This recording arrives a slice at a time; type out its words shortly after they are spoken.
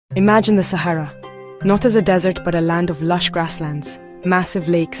Imagine the Sahara, not as a desert but a land of lush grasslands, massive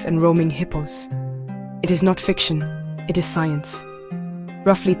lakes and roaming hippos. It is not fiction, it is science.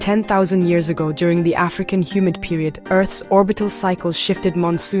 Roughly 10,000 years ago, during the African humid period, Earth's orbital cycles shifted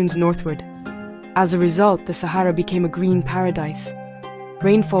monsoons northward. As a result, the Sahara became a green paradise.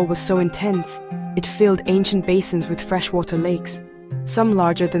 Rainfall was so intense, it filled ancient basins with freshwater lakes, some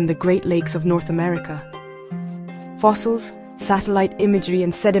larger than the Great Lakes of North America. Fossils, satellite imagery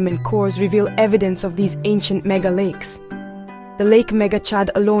and sediment cores reveal evidence of these ancient mega-lakes. The Lake Mega Chad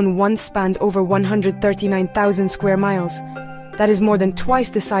alone once spanned over 139,000 square miles. That is more than twice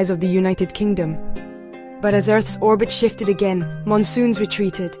the size of the United Kingdom. But as Earth's orbit shifted again, monsoons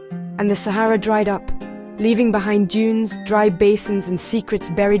retreated, and the Sahara dried up, leaving behind dunes, dry basins, and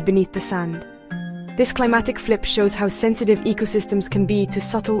secrets buried beneath the sand. This climatic flip shows how sensitive ecosystems can be to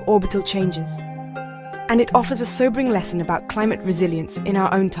subtle orbital changes. And it offers a sobering lesson about climate resilience in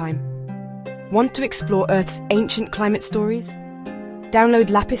our own time. Want to explore Earth's ancient climate stories? Download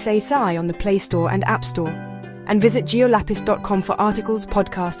Lapis AI on the Play Store and App Store, and visit geolapis.com for articles,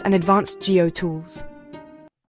 podcasts, and advanced geo tools.